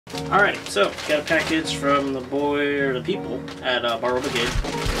Alright, so got a package from the people at Barbell Brigade.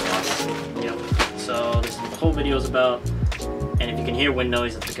 Yep. So this is what the whole video is about. And if you can hear wind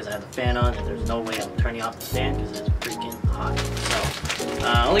noise, it's because I have the fan on, and there's no way I'm turning off the fan because it's freaking hot. So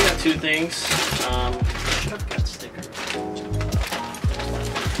I only got two things. Should have got stickers.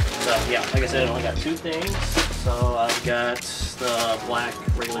 So yeah, like I said, I only got two things. So I've got the black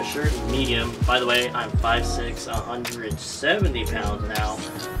regular shirt, medium. By the way, I'm 5'6", 170 pounds now.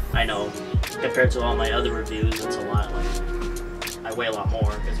 I know, compared to all my other reviews, it's a lot. Like, I weigh a lot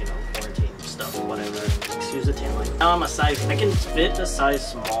more because, you know, quarantine stuff or whatever. Excuse the tan line. Now I'm a size, I can fit a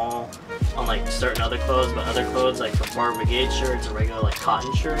size small on like certain other clothes, but other clothes like for Barbell Brigade shirts or regular like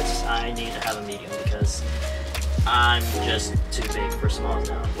cotton shirts, I need to have a medium because I'm just too big for smalls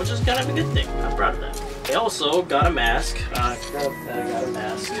now, which is kind of a good thing. I'm proud of that. I also got a mask. I got a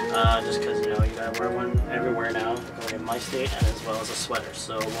mask just because, you know, you gotta wear one everywhere now, going in my state, and as well as a sweater.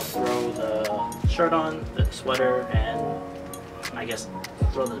 So we'll throw the shirt on, the sweater, and I guess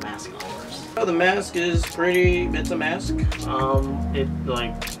throw the mask on first. So the mask is pretty. It's a mask. It's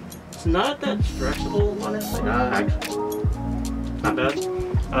not that stretchable, honestly. Actually, not bad.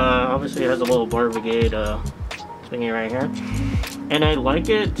 Obviously, it has a little Barbell Brigade thingy right here, and I like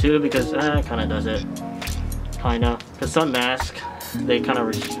it too because it kind of does it, because some masks they kind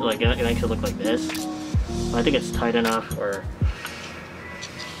of like it makes it look like this. I think it's tight enough, or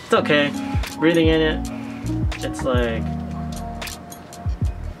it's okay. Breathing in it, it's like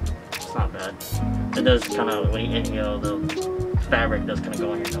it's not bad. It does kind of, when you inhale, the fabric does kind of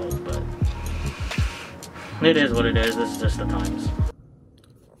go on your nose, but it is what it is. This is just the times.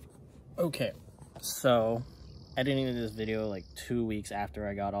 Okay, so editing this video like 2 weeks after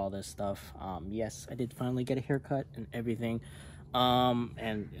I got all this stuff. Yes, I did finally get a haircut and everything.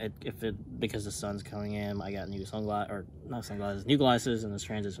 Because the sun's coming in, I got new new glasses, and this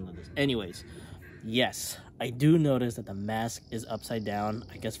transition to this. Anyways, yes, I do notice that the mask is upside down.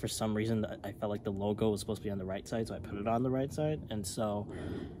 I guess for some reason I felt like the logo was supposed to be on the right side, so I put it on the right side. And so,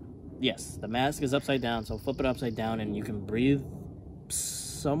 yes, the mask is upside down, so flip it upside down and you can breathe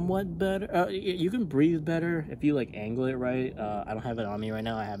somewhat better. You can breathe better if you like angle it right. I don't have it on me right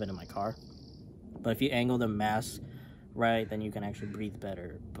now, I have it in my car, but if you angle the mask right, then you can actually breathe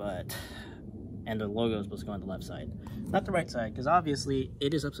better. And the logo is supposed to go on the left side, not the right side, because obviously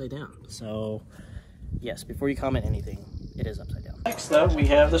it is upside down. So yes, before you comment anything, it is upside down. Next up, we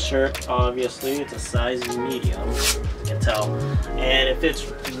have the shirt. Obviously it's a size medium, you can tell, and it fits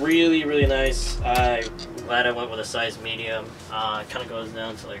really, really nice. I'm glad I went with a size medium. It kind of goes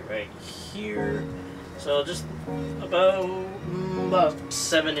down to like right here, so just about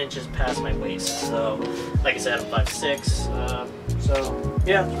 7 inches past my waist. So like I said, I'm 5'6", so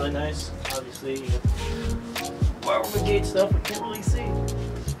yeah, it's really nice. Obviously, Barbell Brigade stuff we can't really see.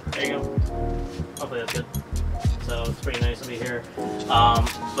 There you go. Hopefully that's good. So it's pretty nice to be here.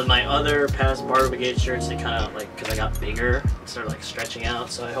 But my other past Barbell Brigade shirts, they kind of like, because I got bigger, it started like stretching out.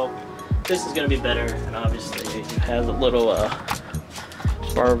 So I hope this is gonna be better. And obviously you have the little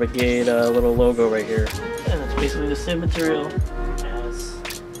Barbell Brigade little logo right here, and it's basically the same material as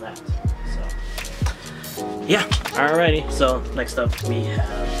that. So yeah, alrighty. So next up we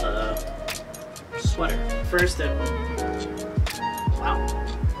have a sweater. First, wow,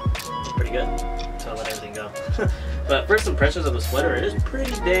 pretty good. So I'll let everything go. But first impressions of the sweater, it is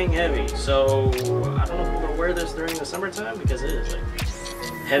pretty dang heavy. So I don't know if I'm gonna wear this during the summertime because it is like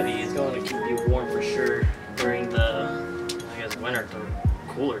heavy. It's going to keep you warm for sure during the, I guess, winter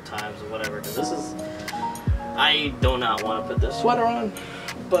or cooler times or whatever. Because this is, I do not want to put this sweater on,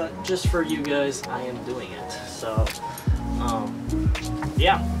 but just for you guys, I am doing it. So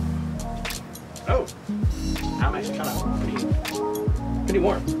yeah. Oh, I'm actually kind of pretty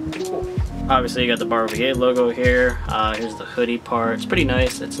warm. Pretty cool. Obviously, you got the Barbell Brigade logo here. Here's the hoodie part. It's pretty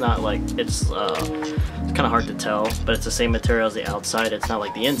nice. It's not like, it's kind of hard to tell, but it's the same material as the outside. It's not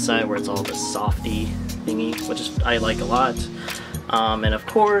like the inside where it's all this softy thingy, which is, I like a lot. And of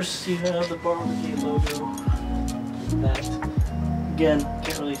course, you have the Barbell Brigade logo. That, again,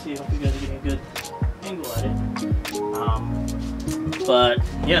 can't really see. Hope you guys are getting a good angle at it. But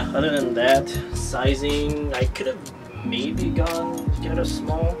yeah, other than that, sizing, I could have maybe get a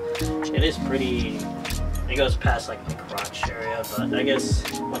small. It is pretty, it goes past like the crotch area, but I guess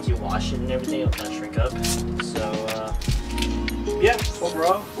once you wash it and everything, it'll kind of shrink up. So yeah,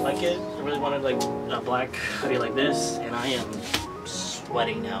 overall, like it. I really wanted like a black hoodie like this, and I am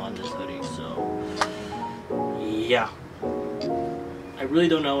sweating now in this hoodie, so yeah. I really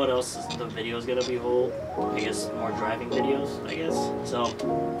don't know what else the video is gonna be whole. I guess more driving videos, I guess. So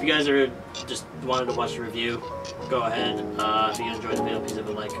if you guys are just wanted to watch the review, go ahead. If you enjoyed the video, please leave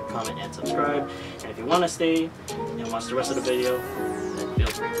a like, comment, and subscribe. And if you want to stay and watch the rest of the video, then feel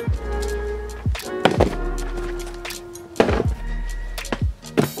free to.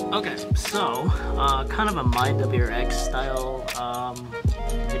 Okay, so kind of a MyWRX style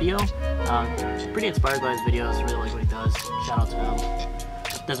video. Pretty inspired by his videos. Really like what he does. Shout out to him.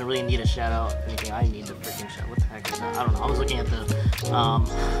 Doesn't really need a shout out. If anything, I need the freaking shout. What the heck is that? I don't know. I was looking at the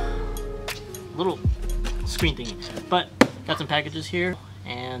little screen thingy, but got some packages here,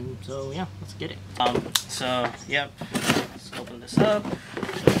 and so yeah, let's get it. So yep, let's open this up.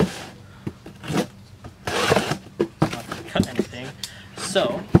 Not gonna cut anything.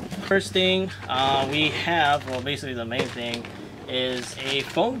 So first thing we have, well, basically the main thing is a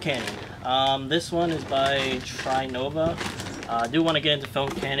foam cannon. This one is by Trinova. I do want to get into foam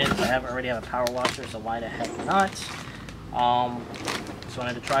cannons. I already have a power washer, so why the heck not? Just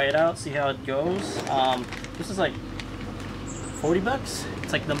wanted to try it out, see how it goes. This is like 40 bucks.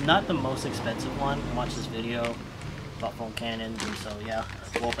 It's like not the most expensive one. Watch this video about foam cannons, and so yeah,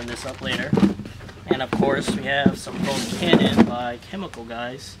 we'll open this up later. And of course, we have some foam cannon by Chemical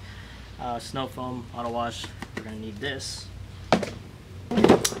Guys. Snow foam auto wash. We're gonna need this.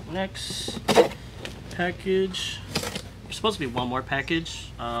 Next package. There's supposed to be one more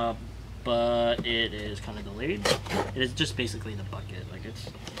package, but it is kind of delayed. It is just basically the bucket. Like it's,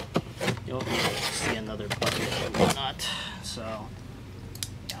 you'll see another bucket and whatnot. So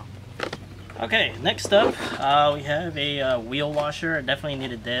yeah. Okay, next up we have a wheel washer. I definitely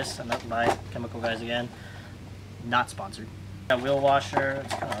needed this, and that's by Chemical Guys again. Not sponsored. A wheel washer.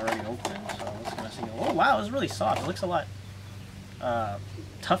 It's kind of already open, so let's kind of see. Oh wow, it's really soft. It looks a lot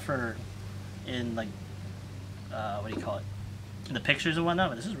tougher in like what do you call it, in the pictures and whatnot,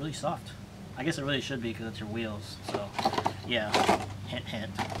 but this is really soft. I guess it really should be because it's your wheels, so yeah, hint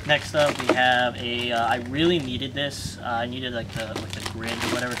hint. Next up we have a I really needed this. I needed like the grid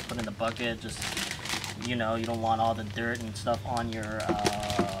or whatever to put in the bucket. Just, you know, you don't want all the dirt and stuff on your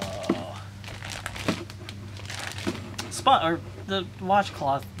spot, or the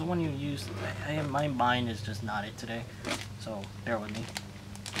washcloth, the one you use. My mind is just not it today, so bear with me.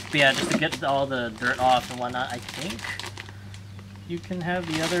 But yeah, just to get all the dirt off and whatnot, I think you can have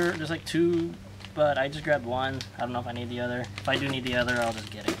the other, there's like two, but I just grabbed one. I don't know if I need the other. If I do need the other, I'll just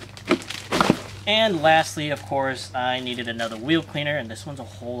get it. And lastly, of course, I needed another wheel cleaner, and this one's a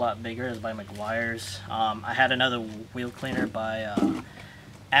whole lot bigger. It's by McGuire's. I had another wheel cleaner by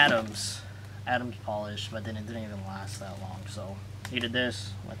Adams Polish, but then it didn't even last that long, so needed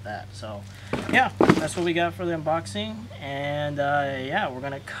this with that. So yeah, that's what we got for the unboxing, and yeah, we're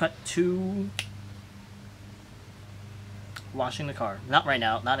gonna cut to washing the car. Not right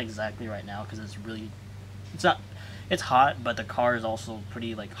now, not exactly right now, because it's hot, but the car is also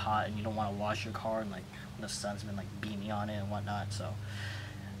pretty like hot, and you don't want to wash your car and like when the sun's been like beaming on it and whatnot. So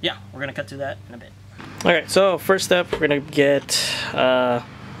yeah, we're gonna cut to that in a bit. All right, so first step, we're gonna get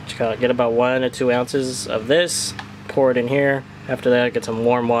about 1 to 2 ounces of this, pour it in here. After that, get some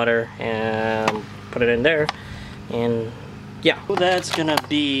warm water and put it in there, and yeah, that's gonna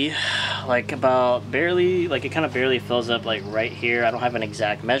be like about barely, like it kind of barely fills up like right here. I don't have an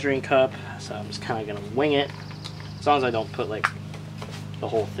exact measuring cup, so I'm just kind of gonna wing it. As long as I don't put like the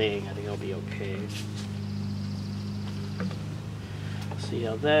whole thing, I think it'll be okay. See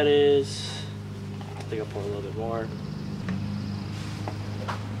how that is. I think I'll pour a little bit more.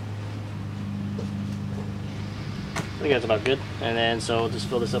 I think that's about good. And then so just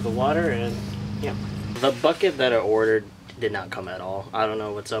fill this up with water, and yeah. The bucket that I ordered did not come at all. I don't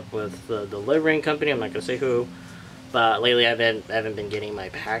know what's up with the delivering company. I'm not gonna say who, but lately I haven't been getting my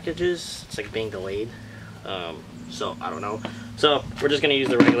packages. It's like being delayed. So I don't know. So we're just gonna use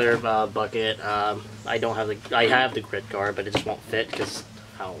the regular bucket. I have the grit guard, but it just won't fit because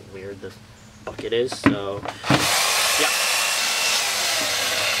how weird this bucket is. So yeah.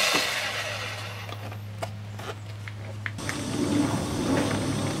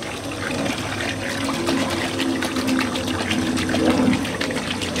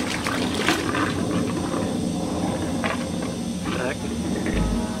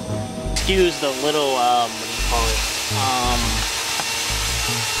 Excuse the little what do you call it?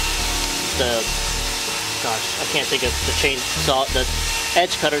 Gosh, I can't think of the chainsaw, the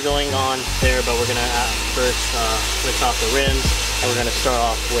edge cutter going on there, but we're gonna first rinse off the rims, and we're gonna start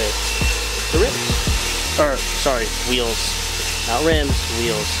off with the rims. Or sorry, wheels, not rims,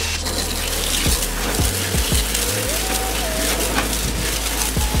 wheels.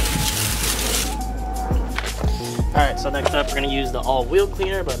 Alright, so next up we're going to use the all wheel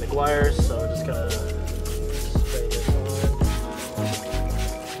cleaner by McGuire's, so we're just going to spray this on.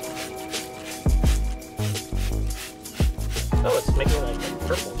 Oh, it's making like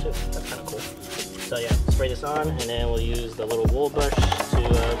purple too. That's kind of cool. So yeah, spray this on, and then we'll use the little wool brush to clean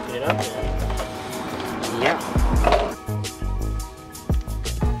it up. And yeah.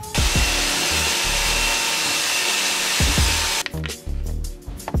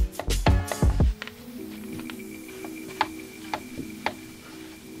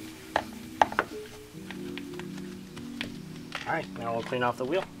 Alright, now we'll clean off the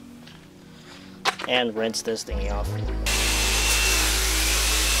wheel and rinse this thingy off.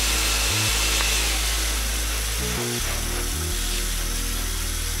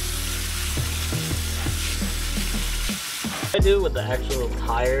 What I do with the actual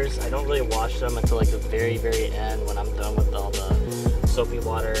tires, I don't really wash them until like the very end when I'm done with all the soapy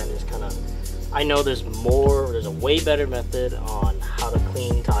water, and just kind of, I know there's a way better method on how to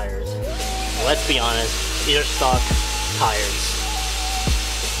clean tires. Let's be honest, these are stock tires.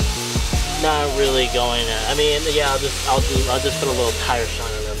 Not really going to, I mean, yeah, I'll just put a little tire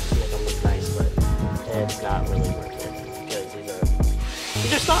shine on them to make them look nice, but it's not really worth it because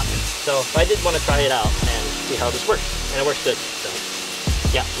these are stock. So I did want to try it out and see how this works, and it works good. So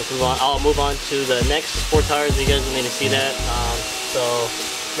yeah, let's move on. I'll move on to the next 4 tires. You guys will need to see that. So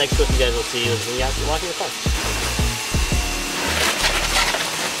next clip you guys will see is me actually walking the car.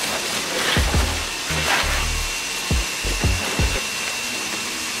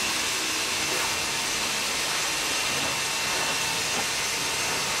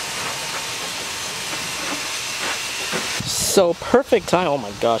 So perfect time. Oh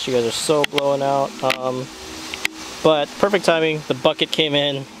my gosh, you guys are so blowing out. But perfect timing. The bucket came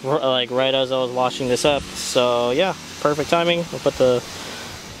in like right as I was washing this up. So yeah, perfect timing. We'll put the.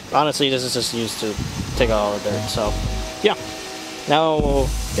 Honestly, this is just used to take out all the dirt. So yeah, now we'll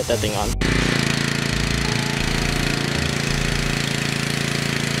get that thing on.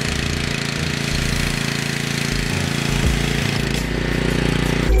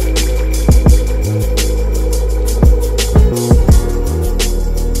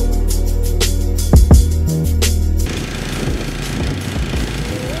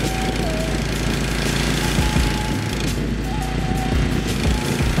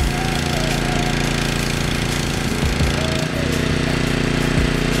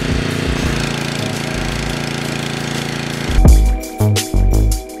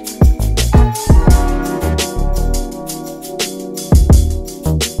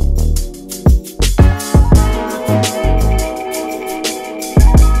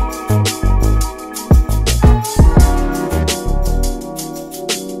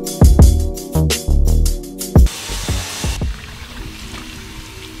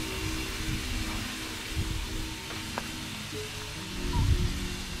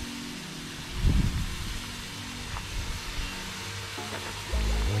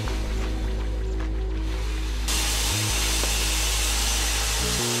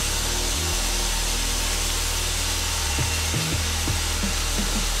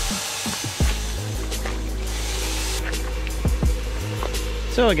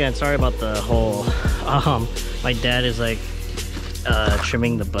 So again, sorry about the whole, my dad is like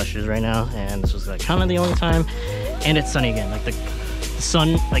trimming the bushes right now, and this was like kind of the only time, and it's sunny again. Like the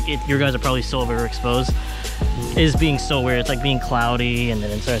sun, like your guys are probably so overexposed, is being so weird. It's like being cloudy, and then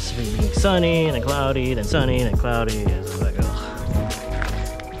it starts being sunny, and then cloudy, then sunny, and then cloudy. It's like, ugh.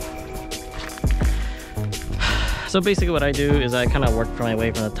 So basically what I do is I kind of work my way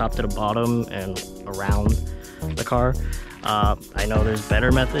from the top to the bottom and around the car. I know there's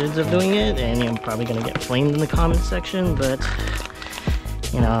better methods of doing it, and I'm probably gonna get flamed in the comment section, but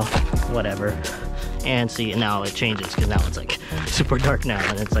you know, whatever. And see, now it changes because now it's like super dark now,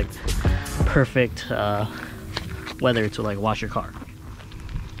 and it's like perfect weather to like wash your car.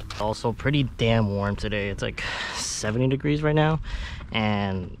 Also pretty damn warm today. It's like 70 degrees right now,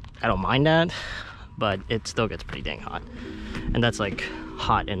 and I don't mind that, but it still gets pretty dang hot. And that's like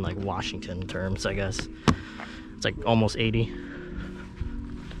hot in like Washington terms, I guess. It's like almost 80.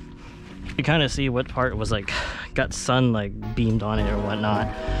 You kind of see what part was like got sun like beamed on it or whatnot,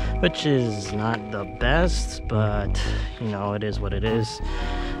 which is not the best, but you know, it is what it is.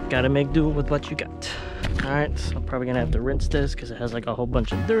 Gotta make do with what you got. All right, so I'm probably gonna have to rinse this because it has like a whole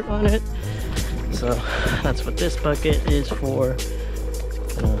bunch of dirt on it. So that's what this bucket is for.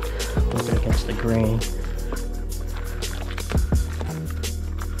 Put it against the grain.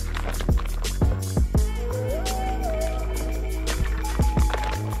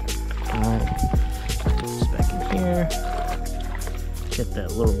 Get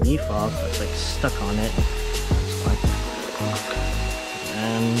that little leaf off that's like stuck on it,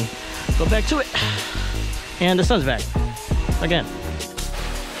 and go back to it, and the sun's back again.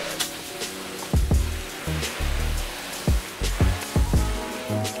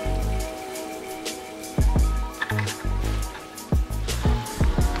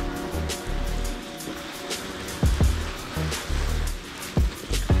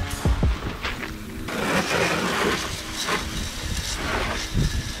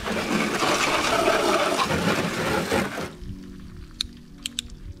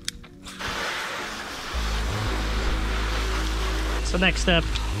 next step,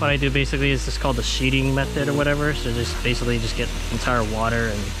 what I do basically is just called the sheeting method or whatever. So just basically just get entire water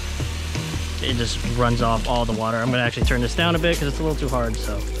and it just runs off all the water. I'm gonna actually turn this down a bit because it's a little too hard,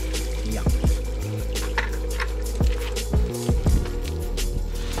 so yeah.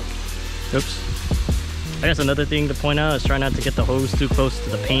 Oops. I guess another thing to point out is try not to get the hose too close to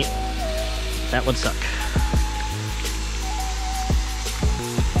the paint. That would suck.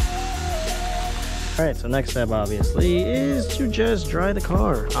 Alright, so next step obviously is to just dry the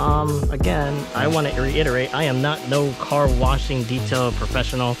car. Again, I want to reiterate, I am not no car washing detail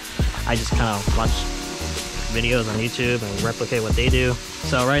professional. I just kind of watch videos on YouTube and replicate what they do.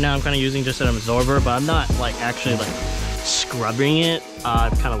 So right now I'm kind of using just an absorber, but I'm not like actually like scrubbing it.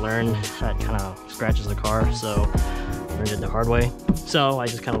 I've kind of learned that kind of scratches the car, so I learned it the hard way. So I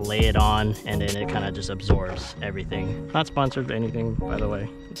just kind of lay it on and then it kind of just absorbs everything. Not sponsored by anything, by the way.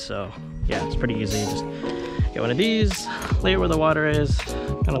 So yeah, it's pretty easy. Just get one of these, lay it where the water is,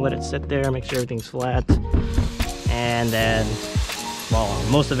 kind of let it sit there, make sure everything's flat, and then, well,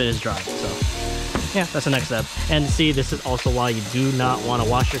 most of it is dry. So yeah, that's the next step. And see, this is also why you do not want to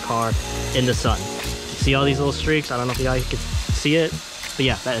wash your car in the sun. See all these little streaks? I don't know if you guys can see it, but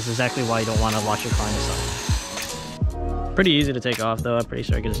yeah, that is exactly why you don't want to wash your car in the sun. Pretty easy to take off though. I'm pretty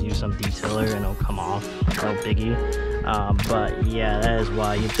sure I can just use some detailer and it'll come off, no biggie. But yeah, that is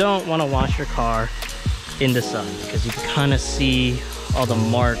why you don't want to wash your car in the sun, because you can kind of see all the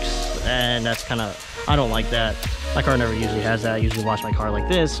marks, and that's kind of, I don't like that. My car never usually has that. I usually wash my car like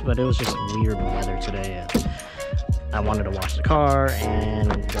this, but it was just weird weather today and I wanted to wash the car,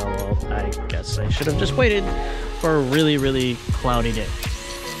 and well, I guess I should have just waited for a really, really cloudy day.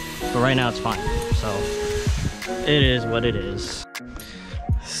 But right now it's fine, so it is what it is.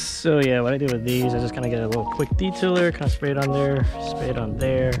 So yeah, what I do with these, I just kind of get a little quick detailer, kind of spray it on there, spray it on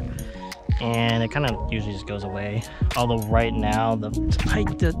there, and it kind of usually just goes away. Although right now,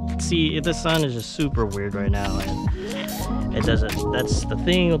 see, the sun is just super weird right now, and it doesn't, that's the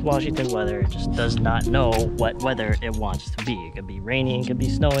thing with Washington weather, it just does not know what weather it wants to be. It could be raining, it could be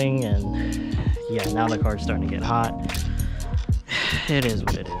snowing, and yeah, now the car's starting to get hot. It is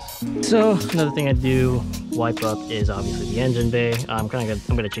what it is. So another thing I do wipe up is obviously the engine bay. I'm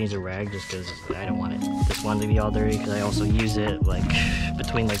gonna change the rag just because I don't want this one to be all dirty, because I also use it like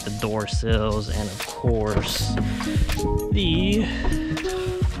between like the door sills and of course the,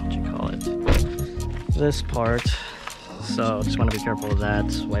 what you call it, this part. So just want to be careful of that.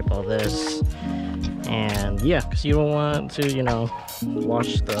 Wipe all this, and yeah, because you don't want to, you know,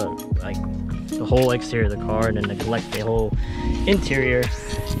 wash the whole exterior of the car and then neglect the whole interior,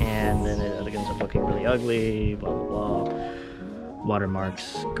 and then it ends up looking really ugly, blah blah blah,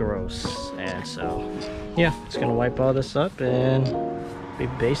 watermarks, gross. And so yeah, just gonna wipe all this up and be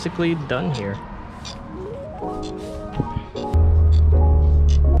basically done here.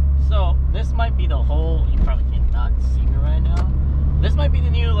 So this might be the whole, you probably cannot see me right now, this might be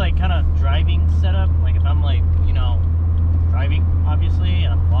the new like kind of driving setup. Like if I'm like, you know, driving obviously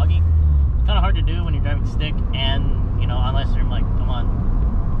and I'm vlogging, it's kind of hard to do when you're driving stick, and you know, unless you're like, come on,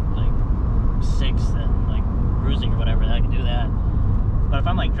 like 6 and like cruising or whatever, then I can do that. But if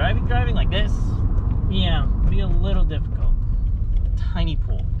I'm like driving like this, yeah, it'd be a little difficult. Tiny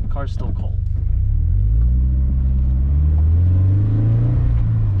pool, the car's still cold.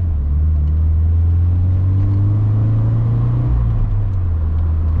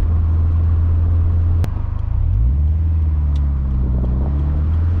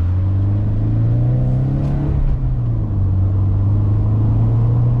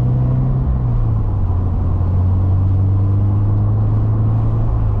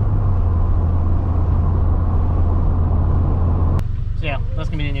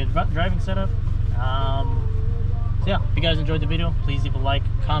 Driving setup. So yeah, if you guys enjoyed the video, please leave a like,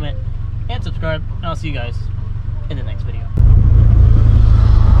 comment, and subscribe, and I'll see you guys in the next video.